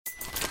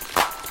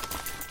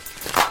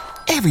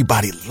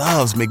Everybody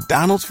loves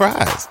McDonald's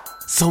fries.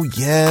 So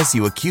yes,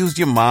 you accused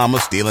your mom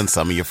of stealing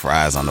some of your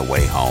fries on the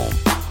way home.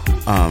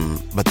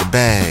 But the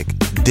bag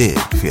did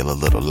feel a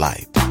little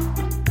light.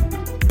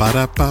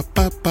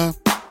 Ba-da-ba-ba-ba.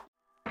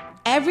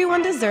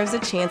 Everyone deserves a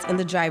chance in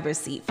the driver's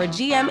seat. For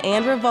GM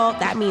and Revolt,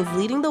 that means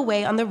leading the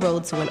way on the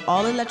road to an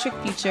all-electric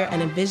future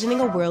and envisioning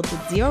a world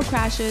with zero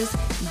crashes,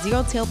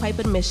 zero tailpipe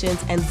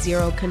emissions, and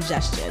zero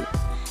congestion.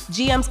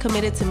 GM's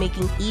committed to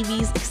making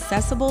EVs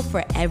accessible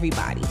for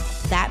everybody.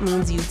 That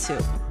means you too.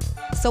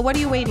 So what are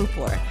you waiting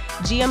for?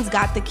 GM's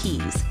got the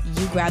keys.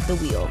 You grab the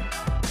wheel.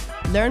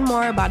 Learn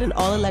more about an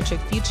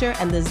all-electric future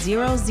and the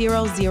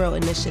 000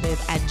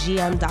 initiative at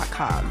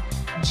gm.com.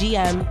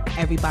 GM,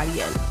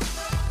 everybody in.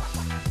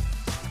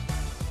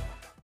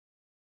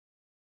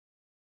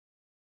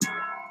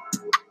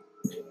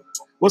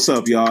 What's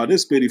up, y'all?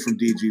 This is Biddy from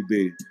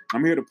DGB.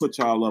 I'm here to put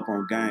y'all up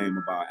on game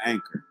about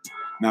Anchor.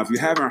 Now, if you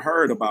haven't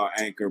heard about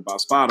Anchor, about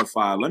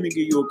Spotify, let me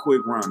give you a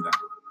quick rundown.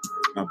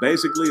 Now,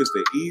 basically, it's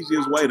the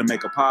easiest way to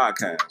make a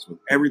podcast with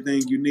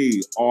everything you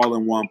need all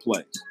in one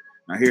place.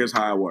 Now, here's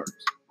how it works.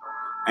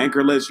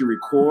 Anchor lets you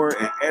record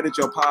and edit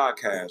your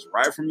podcast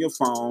right from your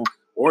phone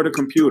or the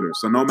computer.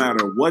 So no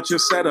matter what your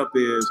setup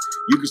is,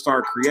 you can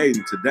start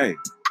creating today.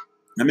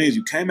 That means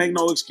you can't make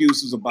no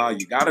excuses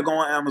about you got to go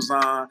on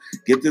Amazon,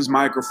 get this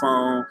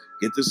microphone,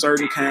 get this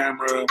certain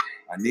camera,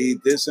 I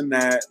need this and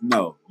that.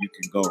 No, you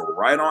can go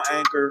right on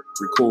Anchor,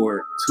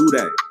 record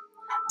today.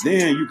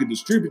 Then you can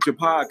distribute your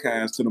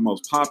podcast to the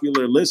most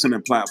popular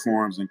listening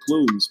platforms,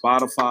 including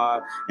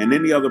Spotify and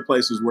any other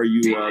places where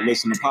you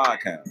listen to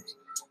podcasts.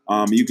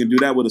 You can do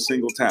that with a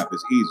single tap.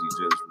 It's easy.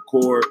 Just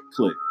record,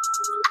 click.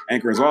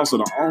 Anchor is also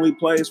the only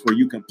place where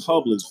you can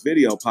publish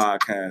video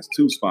podcasts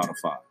to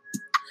Spotify.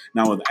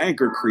 Now, with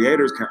Anchor,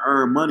 creators can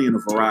earn money in a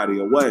variety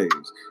of ways,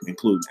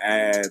 including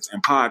ads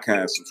and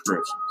podcast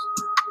subscriptions.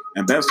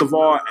 And best of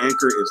all,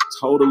 Anchor is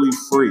totally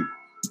free.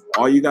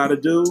 All you got to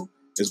do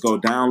is go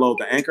download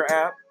the Anchor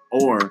app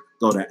or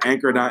go to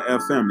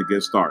anchor.fm to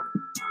get started.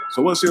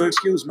 So what's your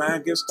excuse,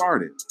 man? Get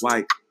started.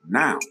 Like,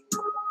 now.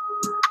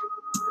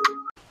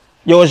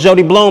 Yo, it's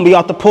Jody Bloom. Be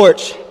off the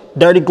porch.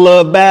 Dirty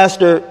glove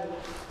bastard.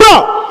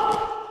 Bro!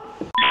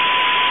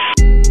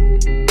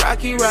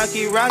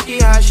 Rocky,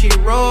 how she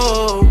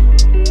roll.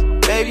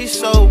 Baby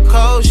so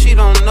cold, she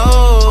don't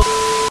know.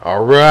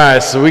 All right,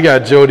 so we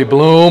got Jody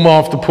Bloom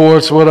off the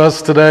porch with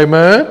us today,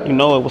 man. You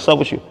know it. What's up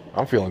with you?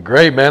 I'm feeling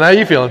great, man. How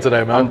you feeling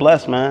today, man? I'm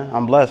blessed, man.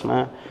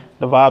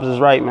 The vibes is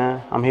right,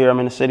 man. I'm here. I'm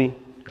in the city.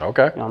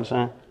 Okay. You know what I'm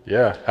saying?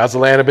 Yeah. How's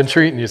Atlanta been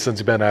treating you since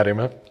you've been out here,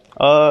 man?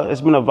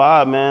 It's been a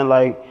vibe, man.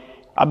 Like,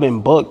 I've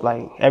been booked.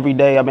 Like, every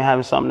day I've been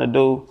having something to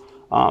do.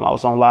 I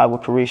was on live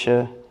with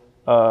Carisha.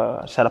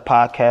 I just had a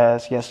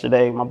podcast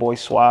yesterday. My boy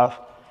Suave.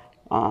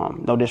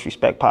 No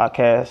Disrespect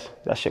podcast.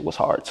 That shit was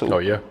hard too. Oh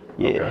yeah.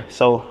 Yeah. Okay.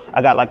 So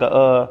I got like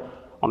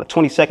on the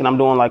 22nd I'm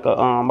doing like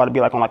about to be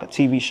like on like a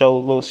TV show,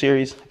 little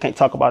series. I can't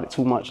talk about it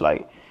too much,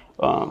 like,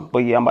 but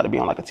yeah, I'm about to be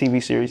on like a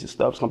TV series and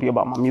stuff. It's gonna be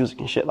about my music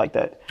and shit like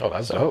that. Oh,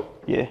 that's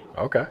dope. Yeah.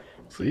 Okay.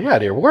 So you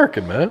out here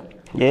working, man.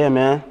 Yeah,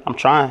 man. I'm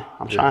trying.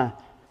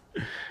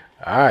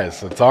 All right,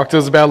 so talk to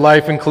us about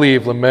life in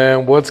Cleveland,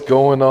 man. What's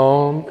going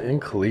on in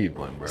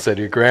Cleveland, bro? Said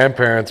your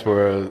grandparents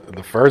were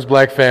the first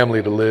black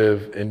family to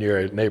live in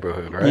your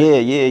neighborhood, right?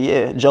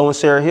 Yeah. Joe and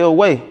Sarah Hill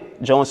Way.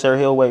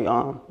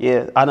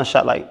 Yeah, I done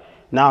shot 2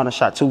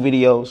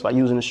 videos, like,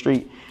 using the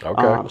street.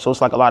 Okay. So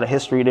it's like a lot of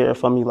history there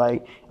for me.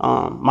 Like,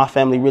 my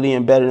family really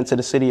embedded into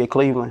the city of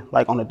Cleveland,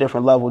 like on a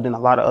different level than a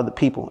lot of other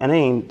people. And I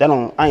ain't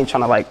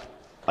trying to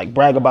like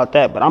brag about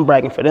that, but I'm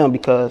bragging for them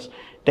because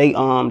they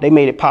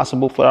made it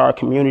possible for our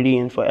community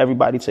and for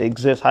everybody to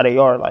exist how they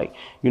are. Like,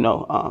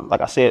 like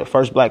I said,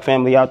 first black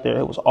family out there.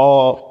 It was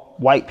all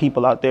white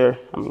people out there.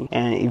 I mean,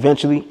 and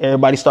eventually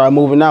everybody started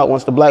moving out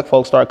once the black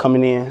folks started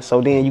coming in.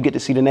 So then you get to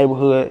see the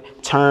neighborhood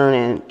turn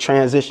and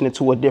transition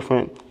into a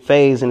different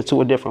phase and into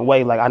a different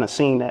way. Like, I done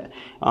seen that.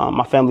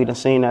 My family done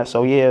seen that.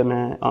 So yeah,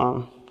 man,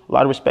 a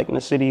lot of respect in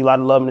the city, a lot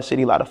of love in the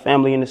city, a lot of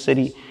family in the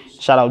city.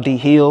 Shout out D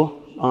Hill.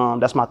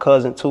 That's my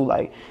cousin too.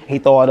 Like, he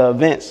throw all the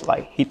events.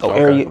 Like, he throw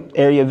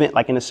area event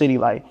like in the city.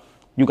 Like,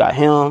 you got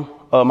him.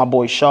 My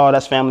boy Shaw,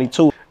 that's family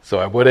too. So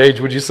at what age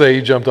would you say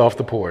you jumped off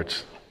the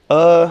porch?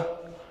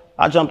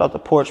 I jumped off the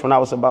porch when I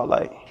was about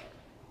I'm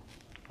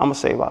gonna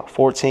say about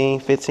 14,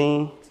 15.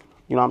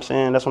 You know what I'm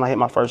saying? That's when I hit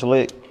my first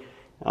lick.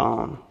 You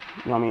know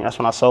what I mean? That's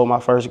when I sold my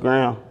first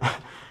gram.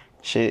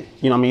 Shit.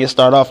 You know what I mean? It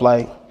started off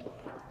like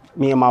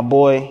me and my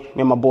boy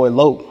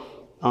Loke.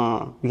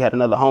 We had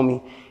another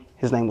homie.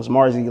 His name was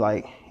Marzi,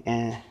 like,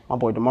 and my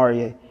boy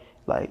Demarie,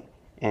 like,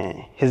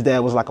 and his dad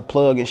was like a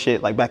plug and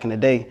shit, like, back in the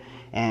day.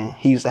 And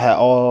he used to have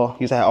all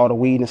the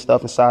weed and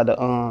stuff inside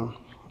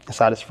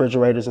his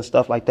refrigerators and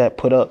stuff like that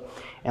put up.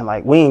 And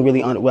like, we ain't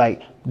really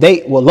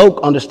Loke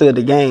understood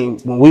the game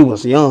when we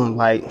was young.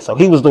 Like, so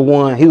he was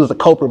the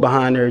culprit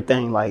behind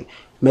everything, like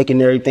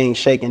making everything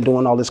shake and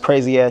doing all this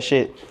crazy ass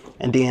shit.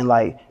 And then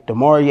like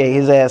Demarie,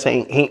 his ass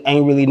ain't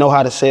really know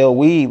how to sell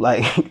weed.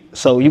 Like,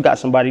 so you got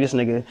somebody, this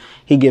nigga,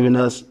 he giving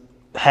us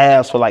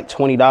halves for like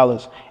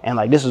 $20. And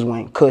like, this is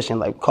when Kush, and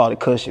like, called it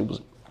Kush. It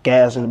was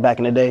gas in the back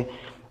in the day.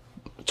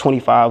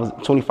 25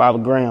 a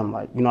gram,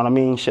 like, you know what I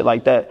mean? Shit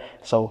like that.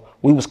 So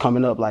we was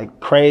coming up like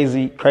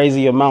crazy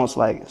amounts.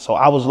 Like, so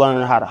I was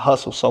learning how to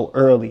hustle so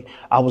early.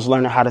 I was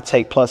learning how to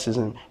take pluses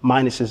and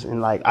minuses,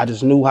 and like, I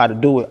just knew how to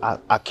do it.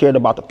 I cared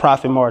about the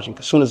profit margin.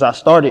 As soon as I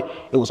started,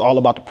 it was all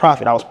about the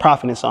profit. I was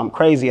profiting something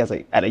crazy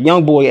at a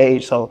young boy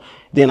age. So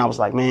then I was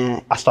like,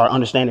 man, I started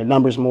understanding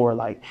numbers more.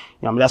 Like, you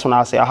know, I mean, that's when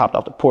I say I hopped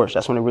off the porch.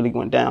 That's when it really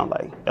went down.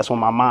 Like, that's when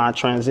my mind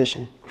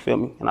transitioned, you feel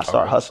me? And I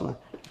started hustling.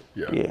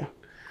 Yeah.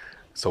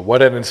 So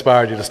what had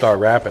inspired you to start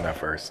rapping at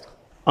first?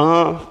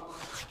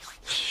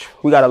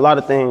 We got a lot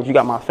of things. You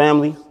got my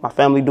family. My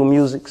family do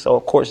music, so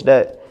of course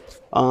that.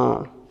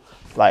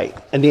 Like,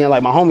 and then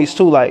like my homies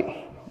too,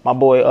 like my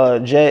boy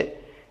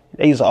Jet,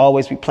 they used to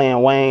always be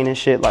playing Wayne and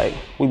shit. Like,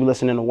 we be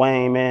listening to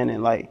Wayne, man,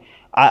 and like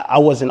I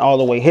wasn't all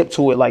the way hip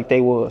to it like they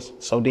was.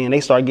 So then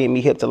they started getting me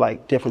hip to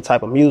like different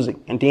type of music,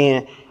 and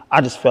then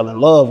I just fell in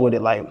love with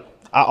it. Like,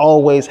 I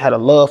always had a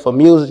love for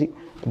music,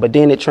 but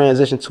then it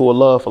transitioned to a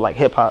love for like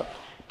hip hop.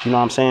 You know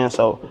what I'm saying?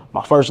 So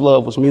my first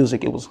love was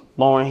music. It was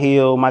Lauryn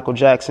Hill, Michael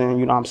Jackson,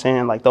 you know what I'm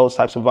saying? Like those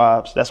types of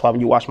vibes. That's why when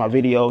you watch my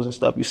videos and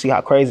stuff, you see how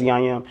crazy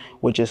I am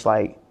with just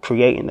like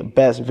creating the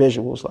best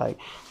visuals. Like,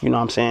 you know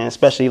what I'm saying?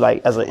 Especially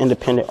like as an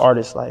independent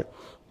artist, like,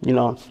 you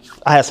know,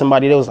 I had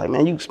somebody that was like,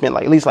 man, you spent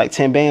like at least like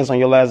 10 bands on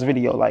your last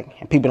video. Like,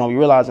 and people don't be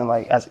realizing,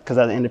 like, because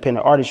as an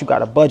independent artist, you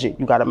got a budget.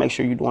 You got to make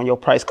sure you're doing your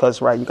price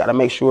cuts right. You got to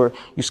make sure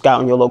you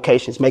scouting your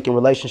locations, making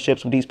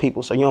relationships with these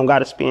people. So you don't got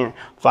to spend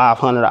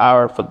 $500 an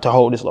hour to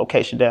hold this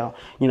location down.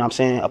 You know what I'm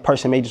saying? A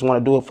person may just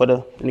want to do it for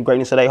the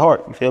greatness of their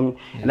heart. You feel me?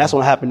 Mm-hmm. And that's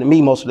what happened to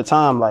me most of the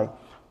time. Like,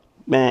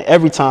 man,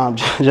 every time,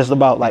 just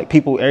about like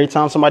people, every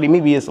time somebody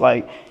meet me, it's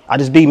like, I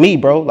just be me,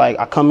 bro. Like,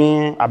 I come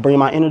in, I bring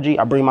my energy,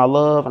 I bring my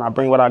love, and I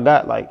bring what I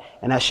got. Like,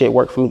 and that shit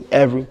worked for me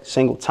every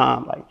single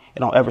time. Like, it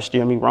don't ever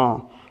steer me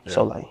wrong. Yeah.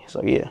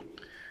 So yeah.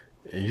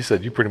 You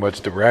said you pretty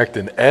much direct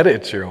and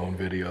edit your own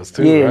videos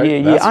too, right?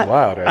 Yeah. That's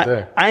wild right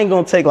there. I ain't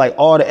gonna take like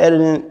all the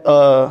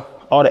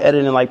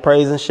editing like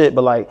praise and shit,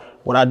 but like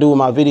what I do with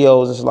my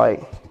videos is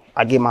like,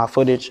 I get my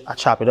footage, I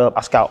chop it up,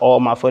 I scout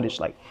all my footage.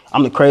 Like,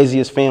 I'm the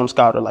craziest film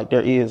scouter like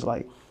there is,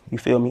 like, you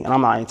feel me? And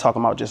I'm not even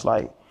talking about just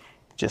like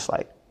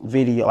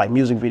video, like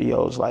music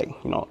videos. Like,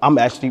 you know, I'm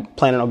actually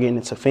planning on getting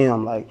into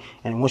film. Like,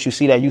 and once you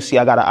see that, you see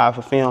I got an eye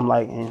for film.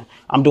 Like, and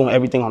I'm doing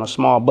everything on a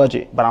small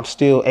budget, but I'm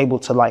still able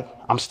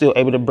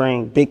to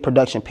bring big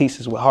production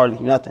pieces with hardly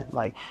nothing.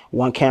 Like,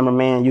 one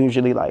cameraman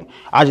usually. Like,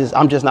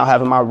 I'm just now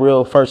having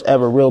my first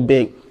ever real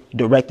big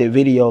directed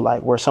video,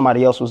 like where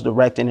somebody else was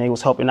directing and he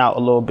was helping out a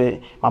little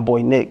bit. My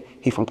boy Nick,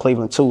 he from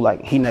Cleveland too.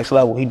 Like, he next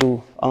level.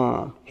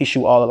 He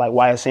shoot all of like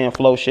YSN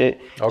Flow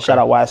shit. Okay. Shout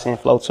out YSN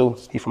Flow too.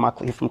 He from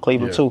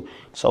Cleveland too.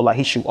 So like,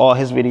 he shoot all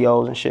his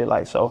videos and shit.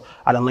 Like, so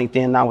I done linked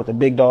in now with the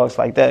big dogs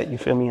like that. You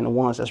feel me? And the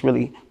ones that's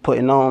really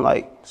putting on,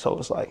 like, so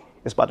it's like,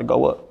 it's about to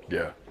go up.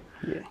 Yeah.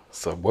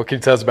 So what can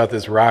you tell us about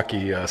this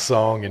Rocky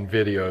song and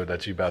video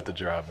that you about to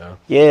drop now?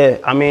 Yeah,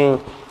 I mean,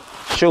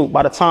 shoot,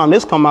 by the time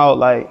this come out,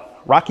 like,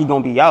 Rocky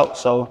gonna be out,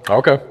 so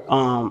okay.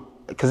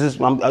 Cause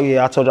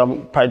I told you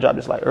I'm probably drop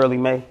this like early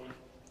May.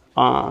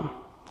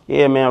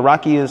 Yeah, man,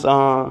 Rocky is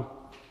I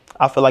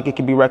feel like it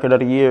could be record of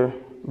the year,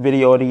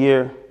 video of the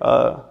year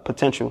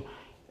potential,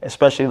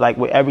 especially like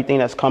with everything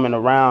that's coming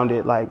around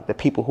it, like the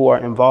people who are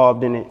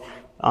involved in it.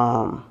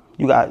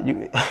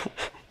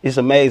 It's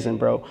amazing,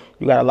 bro.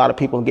 You got a lot of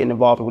people getting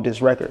involved with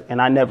this record, and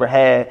I never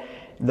had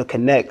the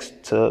connects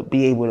to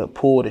be able to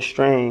pull the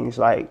strings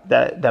like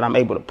that I'm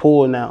able to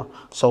pull now.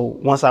 So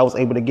once I was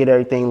able to get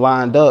everything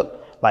lined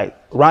up, like,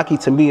 Rocky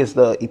to me is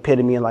the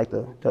epitome and like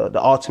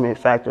the ultimate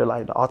factor,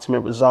 like the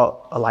ultimate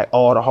result of like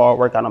all the hard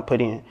work I done put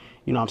in.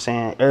 You know what I'm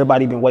saying?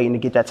 Everybody been waiting to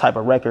get that type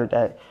of record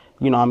that,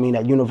 you know what I mean,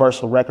 that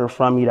universal record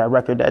from me, that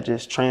record that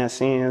just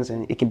transcends,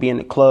 and it can be in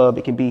the club,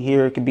 it can be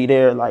here, it can be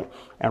there, like,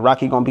 and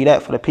Rocky gonna be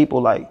that for the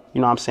people, like, you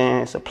know what I'm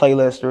saying? It's a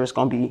playlist, or it's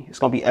gonna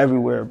be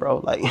everywhere, bro.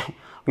 Like,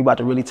 we about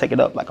to really take it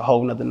up like a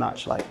whole nother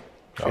notch. Like,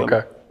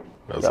 okay.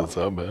 That's what's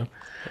up, man.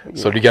 Yeah.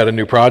 So do you got a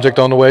new project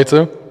on the way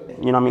too?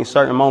 You know what I mean?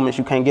 Certain moments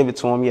you can't give it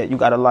to them yet. You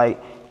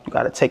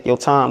gotta take your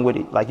time with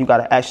it. Like, you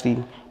gotta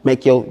actually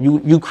make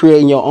you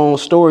creating your own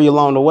story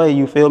along the way,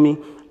 you feel me?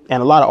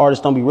 And a lot of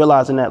artists don't be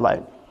realizing that,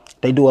 like,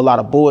 they do a lot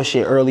of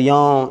bullshit early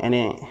on and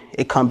then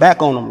it come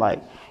back on them.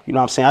 Like, you know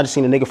what I'm saying? I just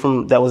seen a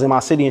nigga that was in my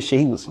city and shit.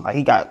 He was like,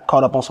 he got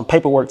caught up on some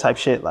paperwork type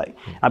shit. Like,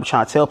 I be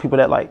trying to tell people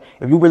that, like,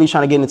 if you really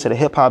trying to get into the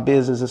hip hop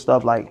business and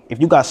stuff, like, if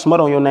you got smut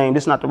on your name,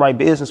 this is not the right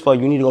business for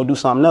you. You need to go do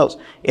something else.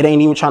 It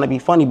ain't even trying to be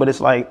funny, but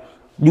it's like,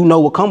 you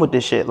know what come with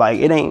this shit. Like,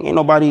 it ain't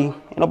nobody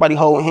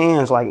holding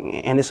hands. Like,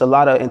 and it's a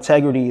lot of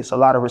integrity. It's a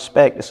lot of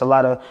respect.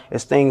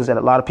 It's things that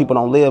a lot of people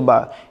don't live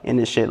by in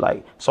this shit.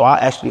 Like, so I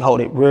actually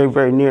hold it very,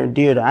 very near and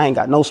dear that I ain't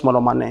got no smut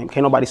on my name.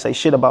 Can't nobody say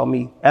shit about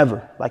me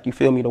ever. Like, you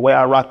feel me? The way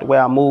I rock, the way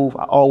I move,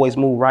 I always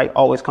move right,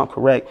 always come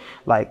correct.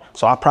 Like,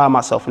 so I pride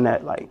myself in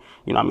that. Like,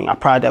 you know what I mean? I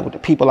pride that with the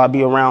people I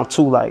be around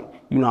too. Like,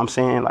 you know what I'm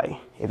saying? Like,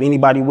 if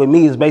anybody with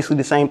me is basically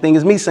the same thing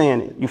as me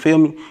saying it. You feel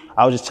me?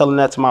 I was just telling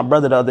that to my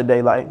brother the other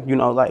day. Like, you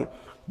know, like,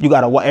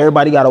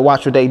 everybody gotta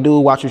watch what they do,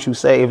 watch what you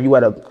say. If you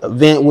at an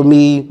event with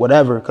me,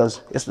 whatever,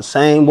 because it's the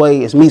same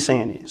way as me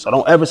saying it. So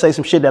don't ever say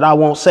some shit that I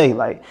won't say.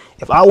 Like,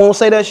 if I won't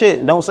say that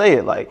shit, don't say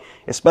it. Like,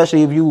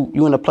 especially if you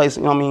in a place,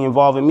 you know what I mean,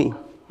 involving me.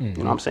 You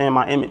know what I'm saying?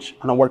 My image.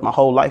 I done worked my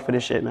whole life for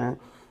this shit, man.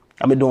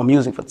 I've been doing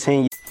music for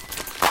 10 years.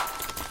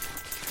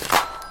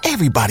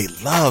 Everybody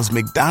loves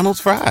McDonald's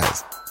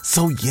fries.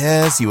 So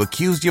yes, you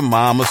accused your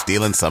mom of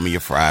stealing some of your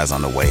fries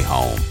on the way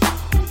home.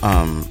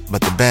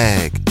 But the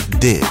bag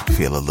did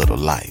feel a little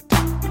light.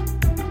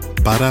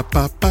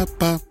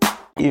 Ba-da-ba-ba-ba.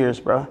 Years,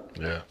 bro.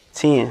 Yeah.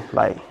 10,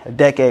 like a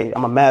decade.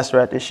 I'm a master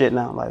at this shit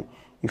now. Like,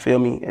 you feel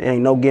me? It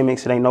ain't no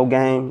gimmicks. It ain't no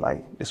game.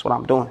 Like, this is what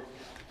I'm doing.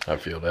 I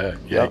feel that.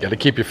 Yeah, you got to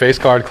keep your face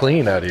card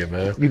clean out of you,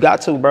 man. You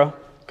got to, bro.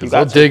 Because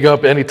they'll dig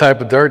up any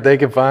type of dirt they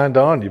can find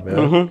on you,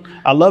 man.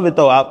 I love it,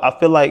 though. I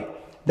feel like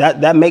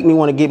that make me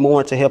want to get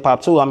more into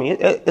hip-hop, too. I mean,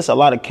 it's a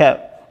lot of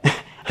cap.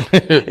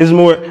 It's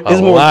more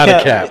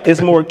cap.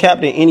 It's more cap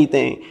than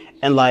anything.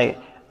 And, like,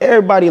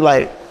 everybody,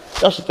 like,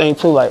 that's the thing,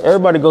 too. Like,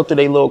 everybody go through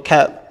their little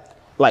cap,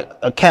 like,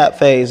 a cap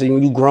phase. And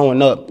when you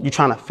growing up, you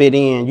trying to fit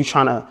in. You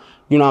trying to,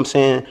 you know what I'm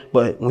saying?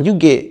 But when you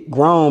get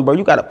grown, bro,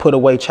 you got to put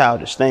away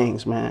childish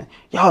things, man.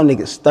 Y'all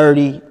niggas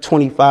 30,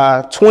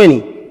 25,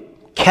 20,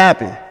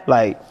 capping.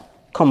 Like,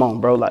 come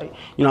on, bro. Like,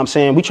 you know what I'm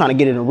saying? We trying to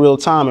get it in real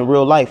time, in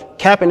real life.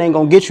 Capping ain't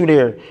gonna get you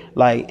there.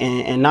 Like,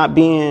 and not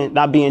being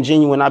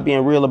genuine, not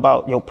being real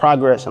about your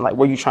progress and like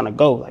where you trying to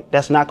go. Like,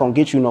 that's not gonna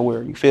get you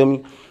nowhere. You feel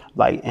me?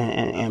 Like,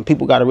 and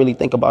people got to really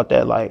think about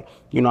that. Like,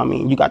 you know what I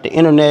mean? You got the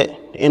internet.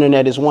 The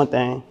internet is one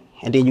thing,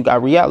 and then you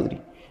got reality.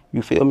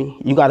 You feel me?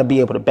 You got to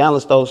be able to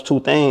balance those two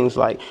things.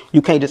 Like,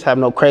 you can't just have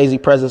no crazy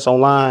presence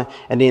online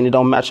and then it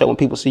don't match up when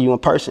people see you in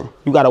person.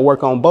 You got to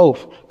work on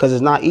both because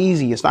it's not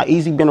easy. It's not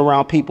easy being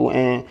around people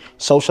and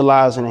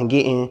socializing and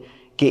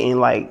getting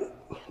like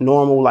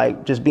normal,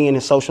 like just being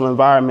in social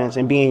environments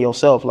and being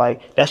yourself.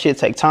 Like, that shit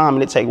take time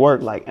and it take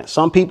work. Like, and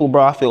some people,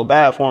 bro, I feel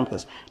bad for them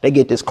because they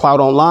get this clout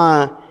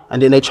online and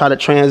then they try to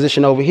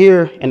transition over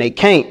here and they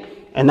can't.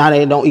 And now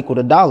they don't equal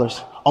the dollars.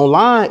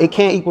 Online, it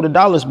can't equal the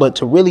dollars, but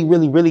to really,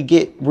 really, really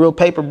get real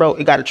paper, bro,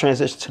 it got to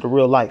transition to the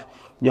real life.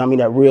 You know what I mean?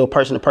 That real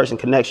person-to-person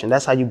connection.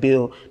 That's how you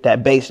build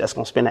that base that's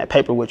going to spend that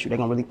paper with you. They're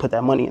going to really put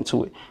that money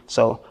into it.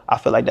 So I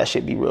feel like that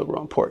should be real,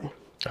 real important.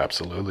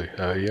 Absolutely.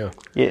 Yeah.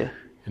 Yeah.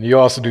 And you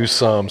also do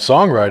some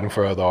songwriting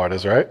for other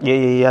artists, right?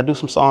 Yeah. I do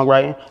some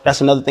songwriting.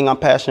 That's another thing I'm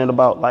passionate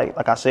about.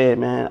 Like I said,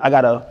 man, I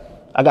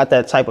got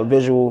that type of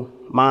visual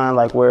mind,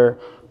 like where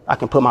I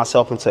can put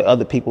myself into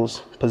other people's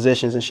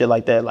positions and shit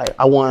like that. Like,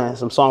 I won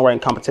some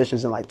songwriting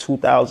competitions in like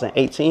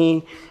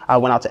 2018. I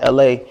went out to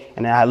LA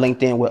and then I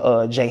linked in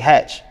with Jay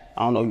Hatch.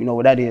 I don't know if you know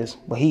what that is,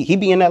 but he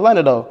be in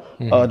Atlanta though,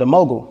 the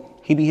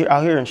mogul. He be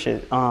out here and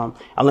shit.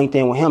 I linked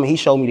in with him and he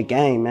showed me the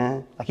game,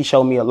 man. Like, he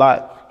showed me a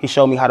lot. He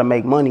showed me how to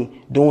make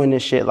money doing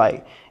this shit.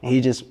 Like, and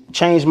he just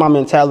changed my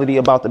mentality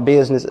about the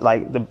business,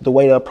 like the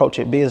way to approach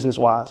it business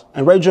wise.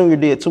 And Ray Jr.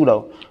 did too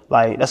though.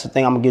 Like, that's the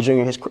thing. I'm gonna give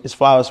Jr. his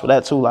flowers for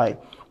that too.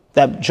 Like,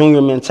 that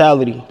junior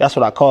mentality, that's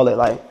what I call it.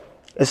 Like,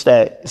 it's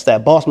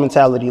that boss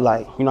mentality.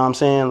 Like, you know what I'm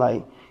saying?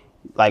 Like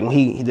when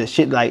he the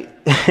shit, like,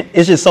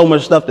 it's just so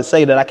much stuff to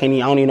say that I don't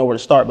even know where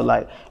to start. But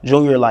like,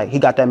 Junior, like, he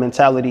got that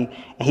mentality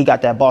and he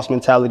got that boss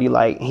mentality.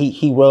 Like,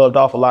 he rubbed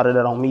off a lot of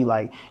that on me.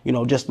 Like, you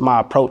know, just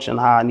my approach and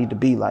how I need to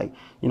be. Like,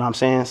 you know what I'm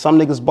saying? Some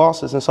niggas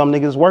bosses and some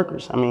niggas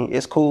workers. I mean,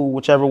 it's cool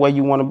whichever way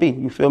you want to be.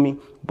 You feel me?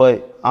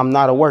 But I'm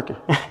not a worker.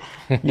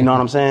 You know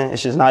what I'm saying?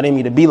 It's just not in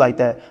me to be like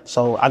that.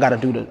 So I gotta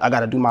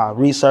do my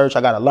research.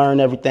 I gotta learn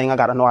everything. I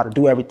gotta know how to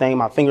do everything.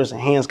 My fingers and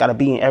hands gotta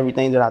be in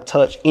everything that I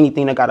touch.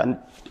 Anything that got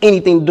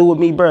anything to do with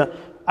me, bro,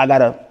 I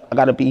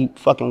gotta be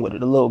fucking with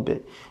it a little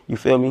bit. You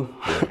feel me?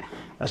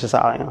 That's just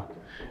how I am.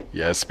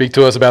 Yeah, speak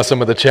to us about some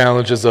of the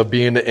challenges of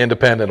being an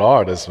independent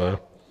artist, man.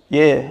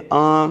 Yeah,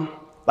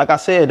 like I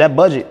said, that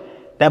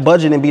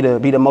budgeting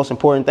be the most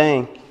important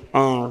thing.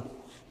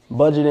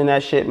 Budgeting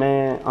that shit,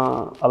 man.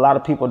 A lot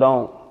of people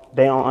don't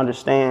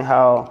understand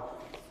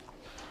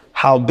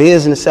how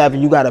business savvy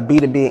you gotta be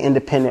to be an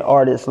independent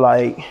artist.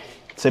 Like,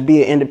 to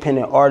be an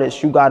independent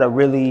artist, you gotta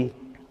really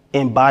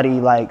embody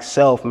like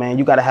self, man.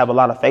 You gotta have a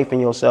lot of faith in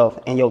yourself,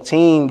 and your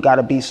team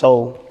gotta be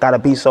so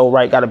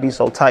right, gotta be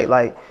so tight.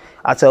 Like,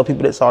 I tell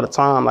people this all the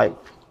time. Like,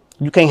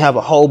 you can't have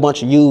a whole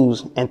bunch of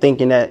yous and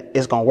thinking that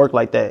it's gonna work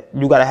like that.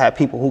 You gotta have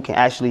people who can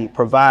actually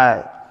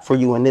provide for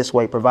you in this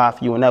way, provide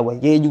for you in that way.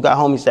 Yeah, you got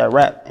homies that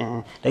rap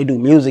and they do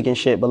music and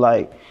shit, but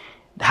like,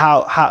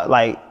 how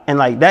like, and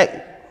like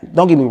that,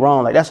 don't get me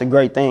wrong, like, that's a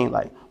great thing.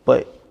 Like,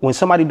 but when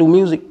somebody do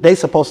music, they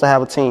supposed to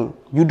have a team.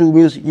 You do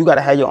music, you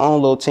gotta have your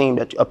own little team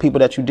of people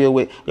that you deal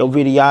with, your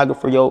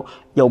videographer,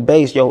 your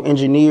bass, your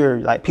engineer,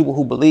 like people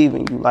who believe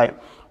in you, like,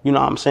 you know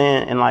what I'm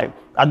saying? And like,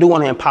 I do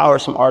want to empower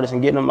some artists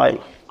and get them,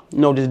 like, you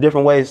know, there's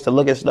different ways to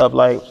look at stuff.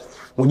 Like,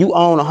 when you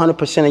own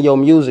 100% of your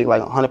music,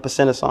 like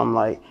 100% of something,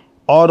 like,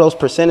 all those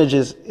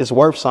percentages is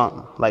worth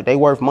something. Like, they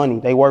worth money,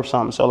 they worth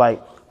something. So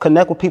like,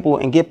 connect with people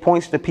and get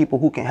points to people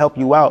who can help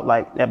you out,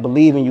 like, that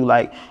believe in you.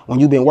 Like, when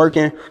you've been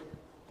working,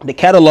 the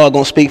catalog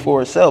gonna speak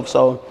for itself.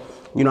 So,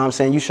 you know what I'm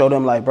saying? You show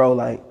them, like, bro,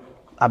 like,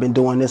 I've been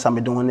doing this.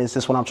 This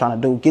is what I'm trying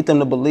to do. Get them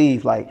to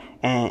believe, like,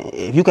 and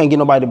if you can't get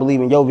nobody to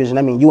believe in your vision,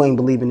 that means you ain't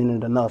believing in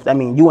it enough. That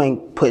means you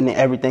ain't putting in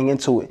everything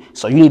into it.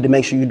 So you need to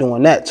make sure you're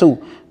doing that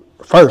too.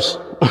 First,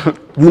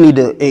 you need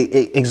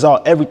to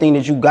exalt everything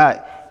that you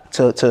got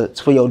to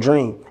for your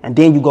dream, and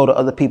then you go to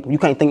other people. You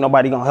can't think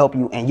nobody gonna help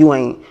you, and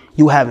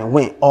you haven't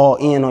went all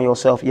in on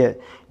yourself yet.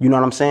 You know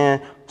what I'm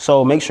saying?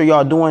 So make sure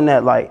y'all doing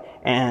that, like,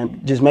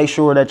 and just make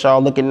sure that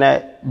y'all looking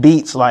at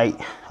beats. Like,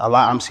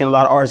 I'm seeing a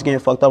lot of artists getting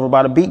fucked over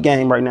by the beat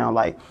game right now.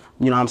 Like,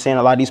 you know what I'm saying?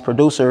 A lot of these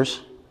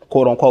producers,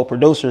 quote unquote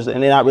producers,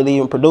 and they're not really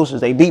even producers,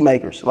 they beat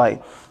makers.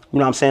 Like, you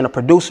know what I'm saying? A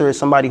producer is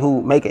somebody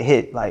who make a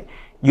hit. Like,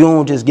 you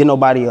don't just get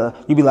nobody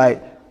you be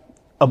like,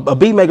 a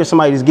beat maker,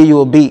 somebody just give you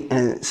a beat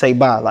and say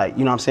bye. Like,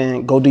 you know what I'm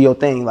saying? Go do your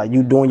thing. Like,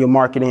 you doing your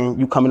marketing,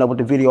 you coming up with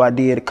the video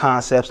idea, the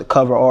concepts, the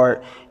cover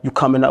art, you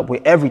coming up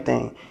with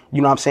everything.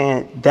 You know what I'm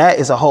saying? That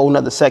is a whole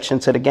nother section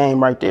to the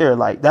game right there.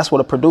 Like, that's what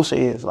a producer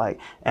is. Like,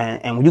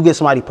 and when you give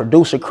somebody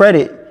producer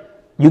credit,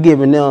 you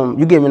giving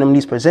them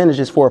these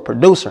percentages for a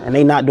producer, and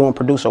they not doing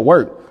producer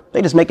work.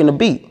 They just making the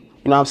beat.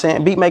 You know what I'm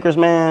saying? Beat makers,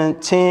 man,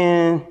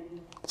 10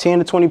 to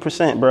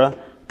 20%, bruh.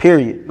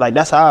 Period. Like,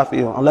 that's how I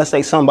feel. Unless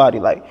they somebody,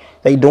 like,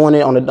 they doing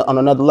it on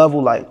another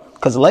level.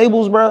 Like, cause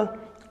labels, bruh,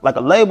 like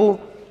a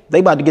label, they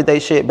about to get their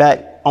shit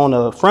back on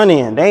the front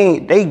end. They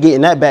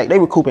getting that back. They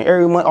recouping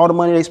every month, all the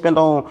money they spend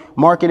on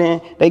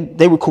marketing.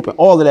 They recouping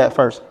all of that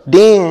first.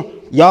 Then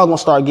y'all gonna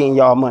start getting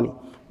y'all money.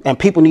 And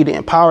people need to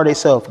empower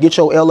themselves. Get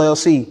your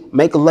LLC,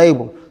 make a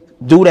label,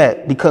 do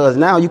that, because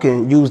now you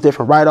can use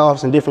different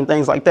write-offs and different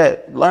things like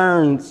that.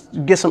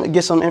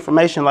 Get some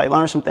information, like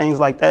learn some things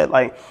like that,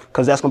 like,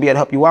 cause that's gonna be able to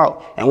help you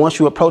out. And once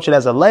you approach it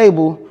as a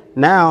label,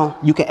 now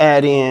you can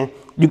add in,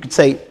 you could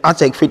say, I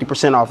take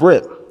 50% off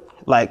rip,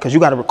 like, cause you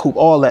got to recoup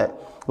all that.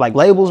 Like,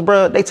 labels,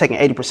 bro, they taking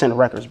 80% of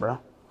records, bro.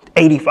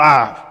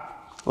 85.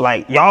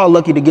 Like, y'all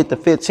lucky to get the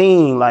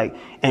 15. Like,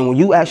 and when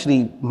you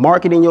actually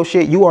marketing your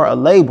shit, you are a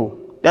label.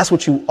 That's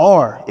what you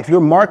are. If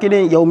you're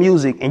marketing your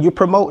music and you're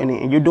promoting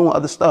it and you're doing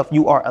other stuff,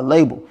 you are a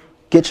label.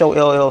 Get your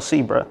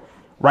LLC, bro.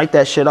 Write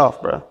that shit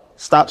off, bro.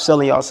 Stop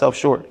selling yourself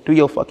short. Do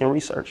your fucking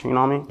research. You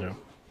know what I mean?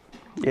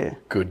 Yeah.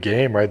 Good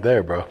game right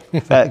there, bro.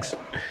 Facts.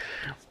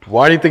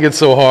 Why do you think it's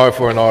so hard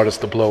for an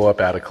artist to blow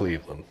up out of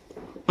Cleveland?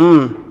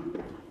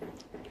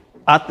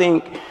 I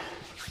think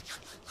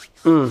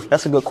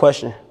that's a good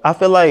question. I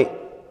feel like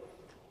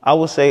I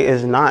would say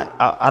it's not.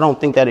 I don't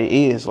think that it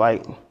is.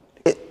 Like,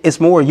 it's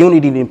more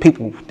unity than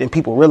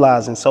people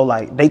realize, and so,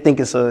 like, they think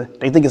it's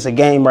a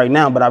game right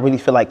now. But I really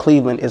feel like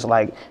Cleveland is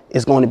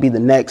going to be the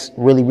next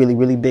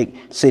really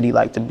big city,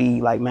 like, to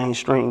be like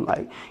mainstream.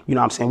 Like, you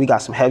know what I'm saying? We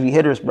got some heavy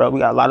hitters, bro. We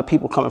got a lot of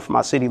people coming from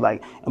our city,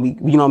 like, and we,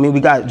 you know what I mean?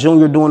 We got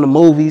Junior doing the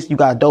movies. You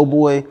got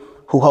Doughboy,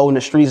 who holding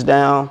the streets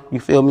down, you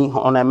feel me,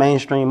 on that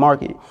mainstream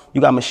market.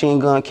 You got Machine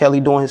Gun Kelly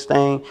doing his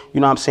thing, you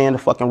know what I'm saying, the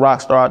fucking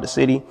rock star out the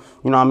city,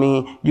 you know what I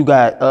mean? You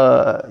got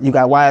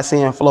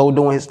YSN Flow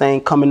doing his thing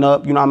coming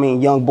up, you know what I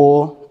mean, Young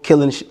Bull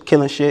killing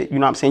shit, you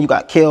know what I'm saying? You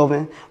got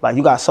Kelvin, like,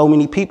 you got so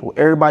many people,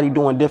 everybody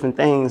doing different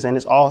things, and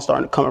it's all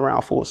starting to come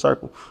around full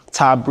circle.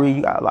 Ty Bree,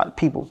 you got a lot of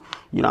people,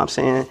 you know what I'm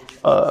saying,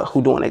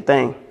 who doing their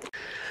thing.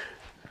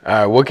 All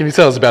right, what can you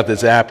tell us about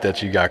this app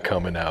that you got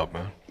coming out,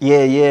 man?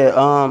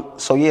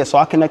 So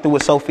I connected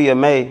with Sophia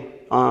May.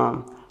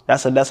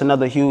 That's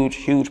another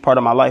huge part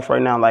of my life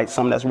right now. Like,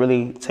 something that's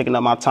really taking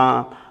up my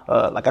time.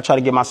 Like, I try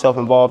to get myself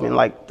involved in,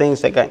 like, things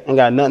that ain't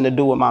got nothing to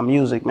do with my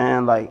music,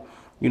 man. Like,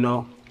 you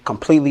know,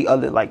 completely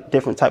other, like,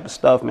 different type of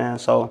stuff, man.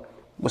 So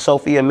with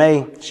Sophia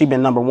May, she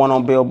been number 1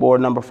 on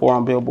Billboard, number 4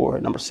 on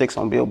Billboard, number 6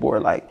 on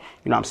Billboard. Like,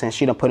 you know what I'm saying?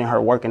 She done put in her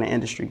work in the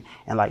industry.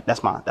 And, like,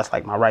 that's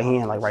like my right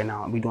hand. Like, right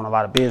now, we doing a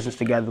lot of business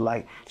together.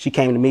 Like, she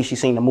came to me, she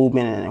seen the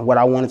movement and what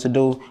I wanted to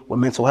do with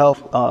mental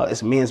health.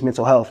 It's men's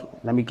mental health.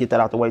 Let me get that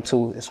out the way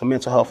too. It's for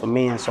mental health for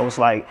men. So it's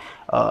like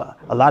a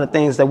lot of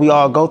things that we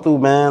all go through,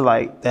 man,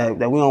 like that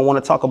we don't want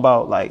to talk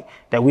about, like,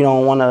 that we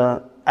don't want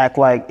to act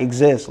like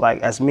exist. Like,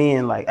 as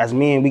men,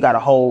 we gotta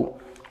hold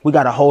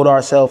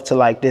ourselves to,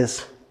 like,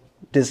 this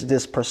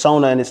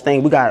persona and this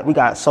thing. We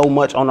got so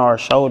much on our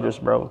shoulders,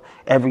 bro,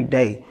 every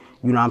day.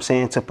 You know what I'm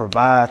saying? To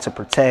provide, to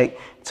protect,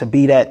 to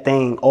be that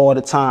thing all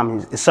the time.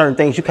 It's certain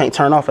things you can't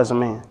turn off as a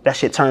man. That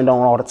shit turned on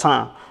all the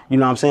time. You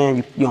know what I'm saying?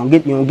 You don't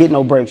get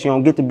no breaks. You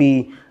don't get to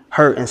be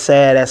hurt and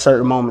sad at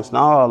certain moments.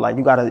 No, like,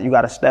 you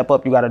gotta step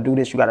up. You gotta do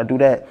this. You gotta do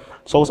that.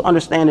 So it's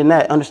understanding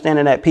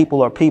that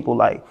people are people,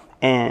 like.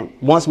 And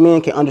once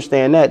men can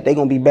understand that, they're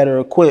going to be better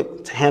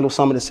equipped to handle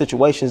some of the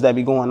situations that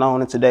be going on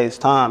in today's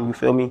time. You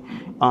feel me?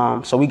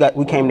 So we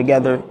came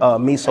together,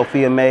 me,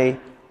 Sophia May,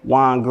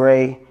 Juan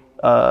Gray,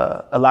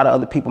 a lot of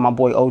other people, my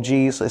boy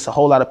OG. So it's a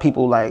whole lot of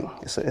people, like,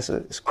 it's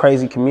a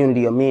crazy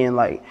community of men,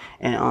 like,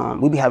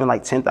 and we be having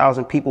like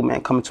 10,000 people,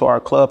 man, coming to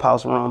our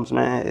clubhouse rooms,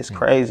 man. It's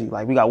crazy.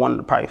 Like, we got one of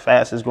the probably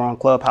fastest growing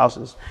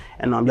clubhouses.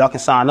 And y'all can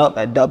sign up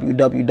at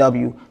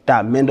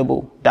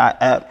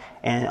www.mendable.app.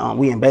 And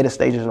we in beta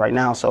stages right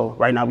now. So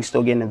right now we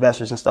still getting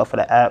investors and stuff for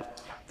the app.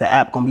 the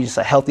app gonna be just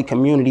a healthy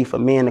community for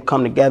men to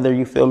come together,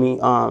 you feel me,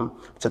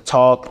 to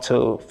talk,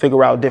 to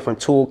figure out different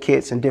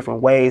toolkits and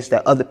different ways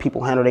that other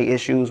people handle their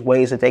issues,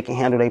 ways that they can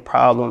handle their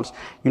problems,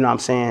 you know what I'm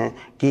saying,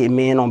 getting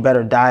men on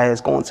better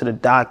diets, going to the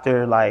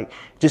doctor, like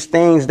just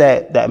things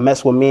that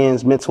mess with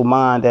men's mental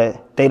mind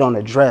that they don't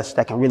address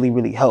that can really,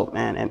 really help,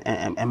 man,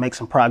 and make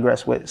some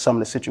progress with some of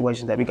the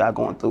situations that we got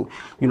going through.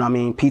 You know what I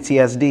mean?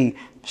 PTSD,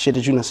 shit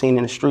that you done seen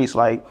in the streets,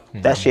 like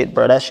that shit,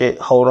 bro, that shit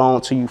hold on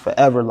to you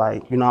forever.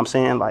 Like, you know what I'm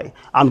saying? Like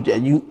I'm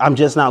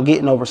just now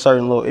getting over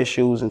certain little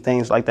issues and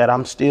things like that.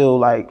 I'm still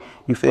like,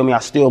 you feel me? I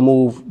still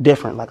move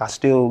different. Like I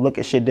still look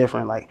at shit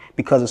different, like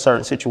because of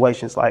certain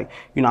situations. Like,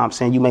 you know what I'm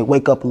saying? You may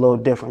wake up a little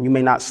different. You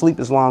may not sleep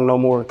as long no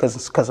more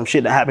because some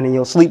shit that happened in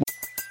your sleep.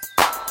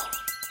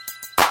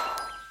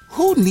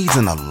 Who needs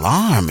an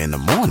alarm in the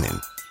morning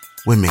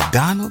when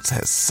McDonald's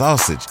has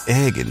sausage,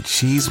 egg, and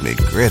cheese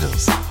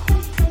McGriddles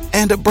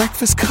and a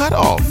breakfast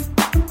cutoff?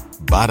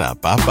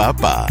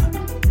 Ba-da-ba-ba-ba.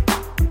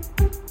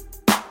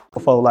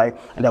 Before, like,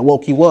 and that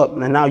woke you up,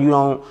 and now you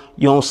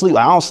don't sleep.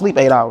 Like, I don't sleep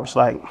 8 hours.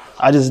 Like,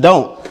 I just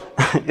don't.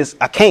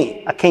 I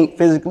can't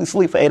physically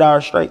sleep for 8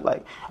 hours straight.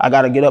 Like, I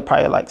gotta get up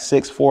probably like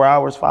 4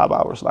 hours, 5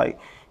 hours. Like,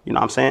 you know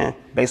what I'm saying?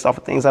 Based off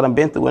of things that I've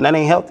been through, and that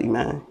ain't healthy,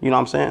 man. You know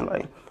what I'm saying?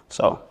 Like,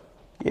 so.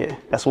 Yeah,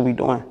 that's what we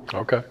doing.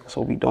 Okay. That's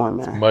what we doing,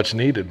 man. Much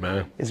needed,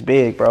 man. It's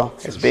big, bro.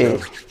 It's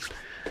big.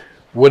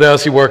 What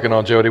else you working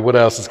on, Jody? What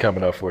else is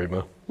coming up for you,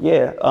 man?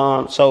 Yeah.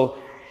 So,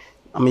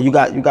 I mean, you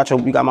got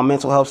my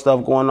mental health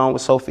stuff going on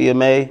with Sophia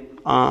May.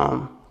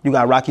 You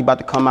got Rocky about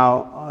to come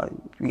out.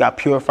 You got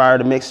Purifier,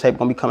 the mixtape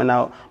gonna be coming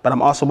out. But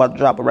I'm also about to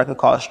drop a record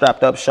called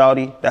Strapped Up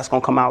Shawty. That's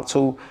gonna come out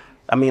too.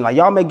 I mean, like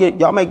y'all may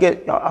get.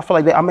 I feel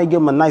like I may give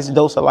them a nice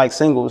dose of like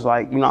singles,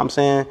 like, you know what I'm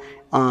saying.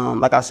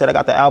 Like I said, I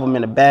got the album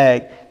in the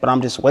bag, but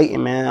I'm just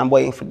waiting, man. I'm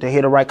waiting to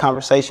hear the right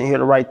conversation, hear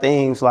the right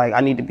things. Like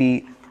I need to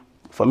be,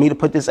 for me to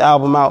put this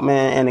album out,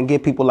 man, and then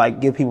give people my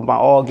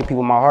all, give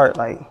people my heart.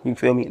 Like, you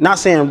feel me? Not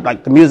saying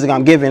like the music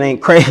I'm giving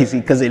ain't crazy,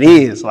 because it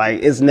is.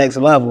 Like, it's next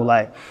level.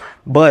 Like,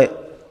 but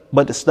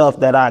the stuff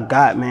that I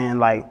got, man,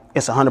 like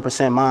it's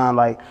 100% mine.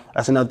 Like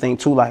that's another thing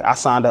too. Like I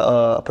signed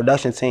a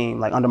production team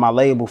like under my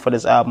label for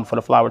this album, for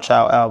the Flower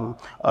Child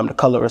album, The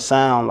Color of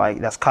Sound. Like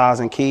that's Kaz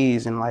and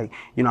Keys, and like,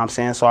 you know what I'm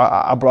saying. So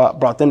I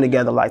brought them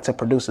together like to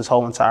produce this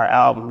whole entire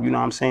album. You know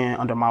what I'm saying,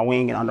 under my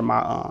wing and under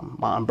my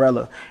my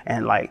umbrella.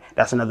 And like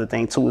that's another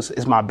thing too.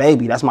 It's my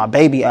baby. That's my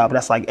baby album.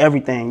 That's like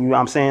everything. You know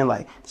what I'm saying.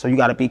 Like, so you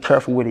got to be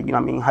careful with it. You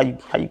know what I mean.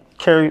 How you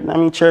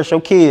cherish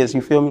your kids.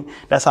 You feel me?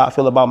 That's how I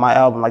feel about my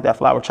album. Like that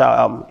Flower Child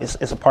album.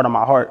 It's a part of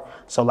my heart.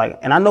 So like,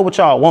 and I know what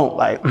y'all want.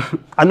 Like,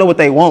 I know what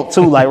they want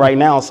too. Like right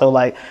now. So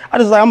like, I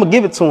just like, I'm gonna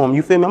give it to them.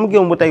 You feel me? I'm gonna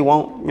give them what they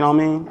want. You know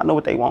what I mean? I know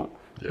what they want.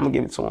 Yeah. I'm gonna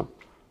give it to them.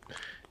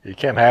 You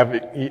can't have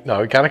it. You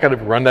kind of got to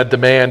run that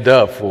demand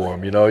up for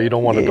them. You know, you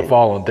don't want it to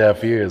fall on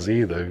deaf ears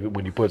either.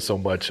 When you put so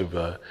much of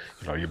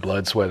your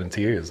blood, sweat, and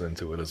tears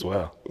into it as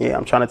well. Yeah,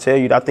 I'm trying to tell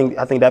you. I think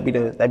that'd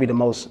be the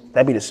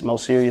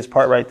most serious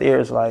part right there.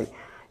 Is like,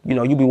 you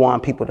know, you be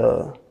wanting people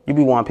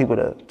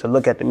to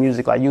look at the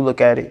music like you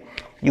look at it.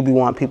 You be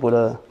wanting people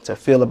to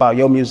feel about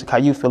your music how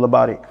you feel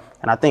about it.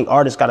 And I think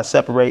artists got to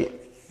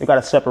separate. They got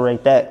to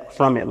separate that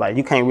from it. Like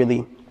you can't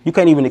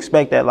even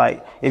expect that.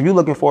 Like if you're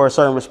looking for a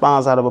certain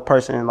response out of a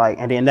person, like,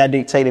 and then that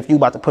dictate if you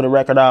about to put a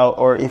record out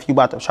or if you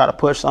about to try to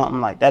push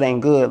something, like that ain't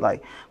good.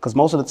 Like, cause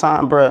most of the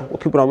time, bruh, what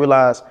people don't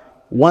realize,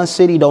 one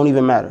city don't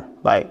even matter.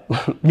 Like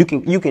you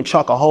can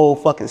chalk a whole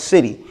fucking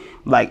city,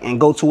 like, and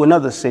go to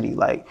another city.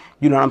 Like,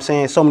 you know what I'm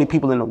saying? So many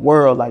people in the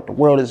world, like the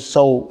world is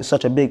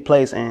such a big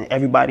place and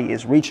everybody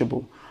is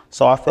reachable.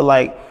 So I feel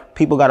like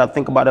people got to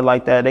think about it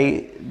like that.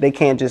 They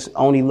can't just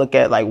only look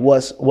at like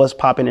what's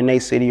popping in their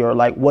city or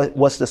like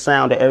what's the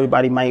sound that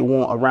everybody might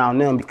want around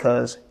them,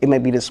 because it may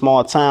be this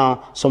small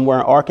town somewhere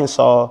in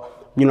Arkansas,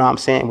 you know what I'm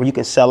saying, where you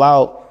can sell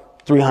out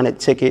 300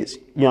 tickets,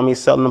 you know what I mean,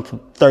 selling them for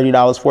 $30,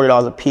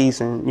 $40 a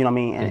piece, and you know what I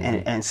mean,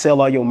 and sell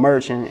all your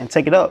merch and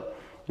take it up.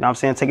 You know what I'm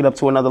saying? Take it up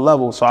to another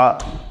level. So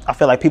I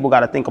feel like people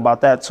got to think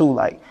about that too.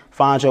 Like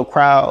find your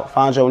crowd,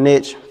 find your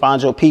niche, find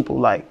your people,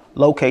 like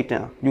locate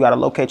them. You got to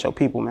locate your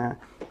people, man.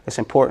 It's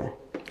important.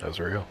 That's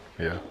real.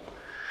 Yeah.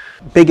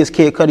 Biggest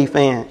Kid Cudi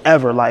fan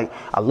ever. Like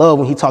I love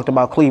when he talked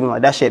about Cleveland.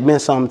 Like that shit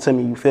meant something to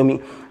me. You feel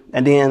me?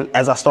 And then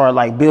as I started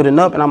like building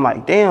up, and I'm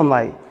like, damn,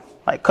 like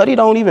Cudi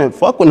don't even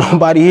fuck with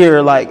nobody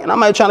here. Like, and I'm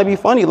not trying to be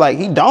funny. Like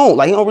he don't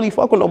really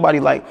fuck with nobody.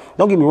 Like,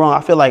 don't get me wrong.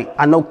 I feel like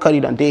I know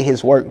Cudi done did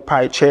his work,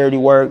 probably charity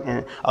work,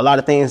 and a lot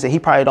of things that he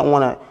probably don't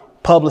want to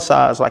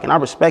publicize. Like, and I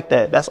respect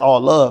that. That's all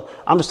love.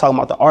 I'm just talking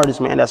about the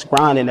artist, man, that's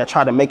grinding, that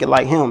try to make it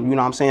like him. You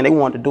know what I'm saying? They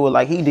wanted to do it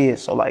like he did.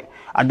 So like,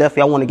 I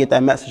want to get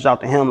that message out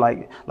to him.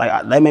 Like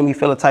that made me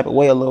feel a type of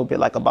way a little bit,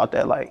 like about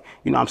that. Like,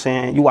 you know what I'm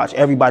saying? You watch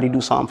everybody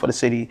do something for the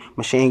city.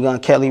 Machine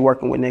Gun Kelly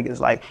working with niggas,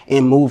 like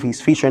in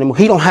movies, featuring them.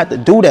 He don't have to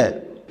do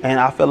that.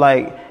 And I feel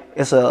like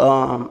it's I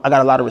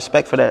got a lot of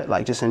respect for that,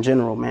 like just in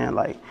general, man.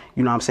 Like,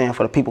 you know what I'm saying,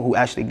 for the people who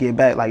actually give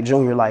back. Like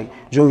Junior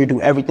do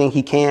everything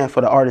he can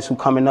for the artists who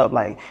coming up.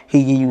 Like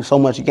he give you so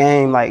much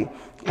game, like,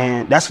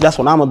 and that's what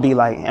I'm gonna be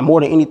like. And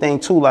more than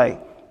anything too,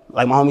 like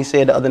like my homie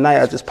said the other night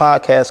at this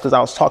podcast, because I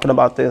was talking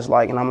about this,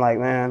 like, and I'm like,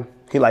 man,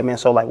 he like, man,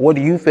 so like, what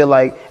do you feel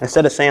like,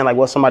 instead of saying like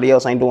what somebody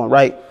else ain't doing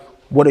right,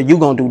 what are you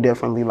gonna do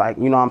differently? Like,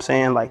 you know what I'm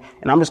saying? Like,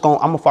 and I'm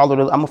gonna follow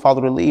the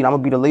lead. I'm gonna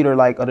be the leader,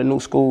 like, of the new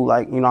school.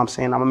 Like, you know what I'm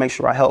saying? I'm gonna make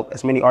sure I help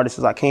as many artists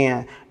as I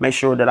can, make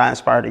sure that I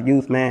inspire the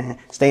youth, man,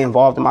 stay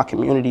involved in my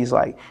communities.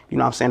 Like, you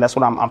know what I'm saying? That's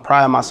what I'm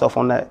priding myself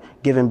on, that,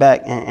 giving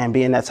back and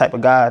being that type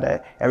of guy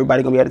that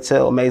everybody gonna be able to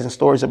tell amazing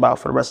stories about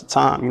for the rest of the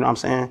time. You know what I'm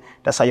saying?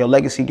 That's how your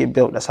legacy get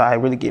built. That's how it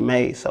really get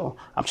made. So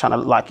I'm trying to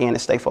lock in and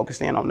stay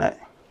focused in on that.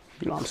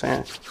 You know what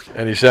I'm saying?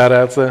 Any shout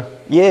outs, sir?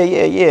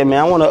 Yeah,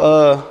 man.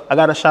 I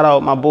gotta shout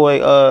out my boy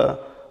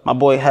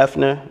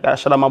Hefner. Gotta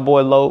shout out my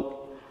boy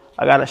Loke.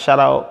 I gotta shout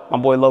out my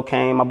boy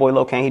Locaine. My boy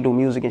Locaine, he do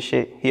music and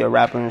shit. He a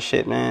rapper and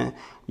shit, man.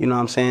 You know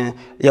what I'm saying?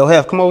 Yo,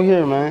 Hef, come over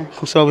here, man.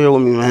 Come sit over here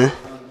with me, man.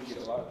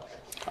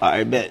 All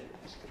right, bet.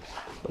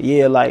 But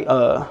yeah, like,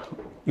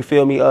 you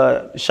feel me?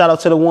 Shout out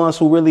to the ones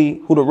who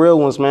the real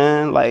ones,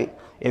 man. Like,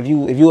 if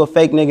you a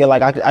fake nigga,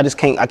 like, I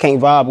can't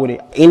vibe with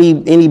it.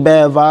 Any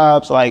bad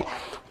vibes, like,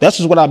 that's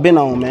just what I've been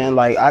on, man.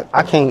 Like,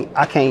 I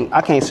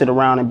can't sit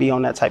around and be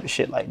on that type of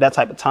shit, like that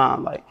type of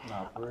time. Like,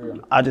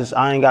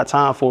 I ain't got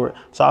time for it.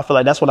 So I feel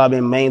like that's what I've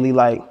been mainly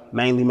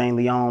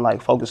on,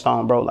 like, focused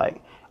on, bro.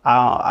 Like,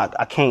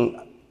 I can't,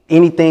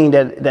 anything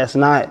that's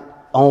not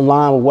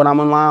online with what I'm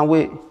in line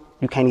with,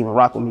 you can't even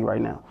rock with me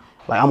right now.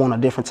 Like, I'm on a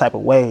different type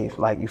of wave,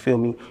 like, you feel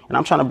me? And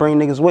I'm trying to bring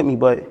niggas with me,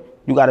 but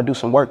you got to do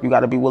some work. You got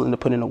to be willing to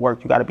put in the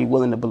work. You got to be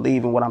willing to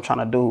believe in what I'm trying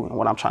to do and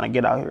what I'm trying to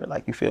get out here,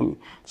 like, you feel me?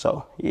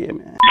 So, yeah,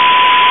 man.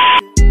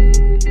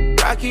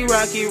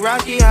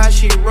 Rocky, how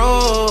she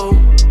roll.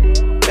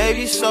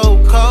 Baby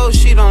so cold,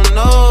 she don't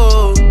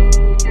know.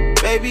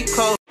 Baby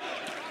cold.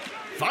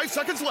 5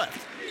 seconds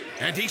left,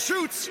 and he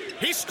shoots.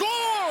 He scores!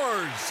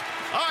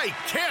 I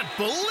can't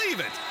believe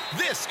it.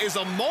 This is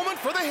a moment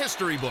for the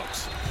history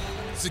books.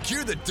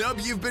 Secure the dub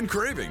you've been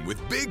craving with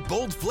big,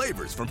 bold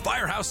flavors from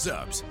Firehouse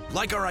Subs.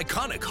 Like our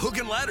iconic Hook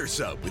and Ladder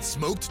Sub with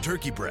smoked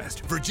turkey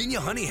breast, Virginia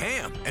honey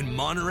ham, and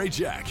Monterey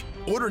Jack.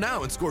 Order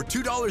now and score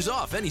 $2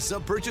 off any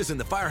sub purchase in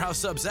the Firehouse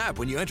Subs app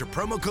when you enter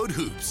promo code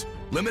HOOPS.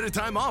 Limited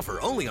time offer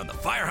only on the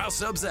Firehouse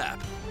Subs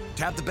app.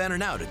 Tap the banner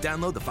now to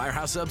download the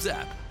Firehouse Subs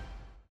app.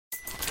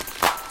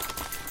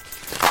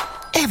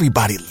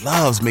 Everybody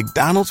loves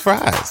McDonald's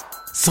fries.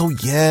 So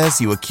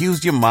yes, you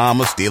accused your mom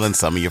of stealing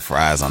some of your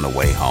fries on the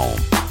way home.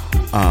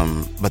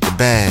 But the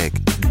bag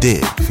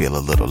did feel a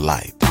little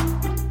light.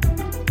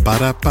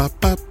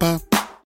 Ba-da-ba-ba-ba.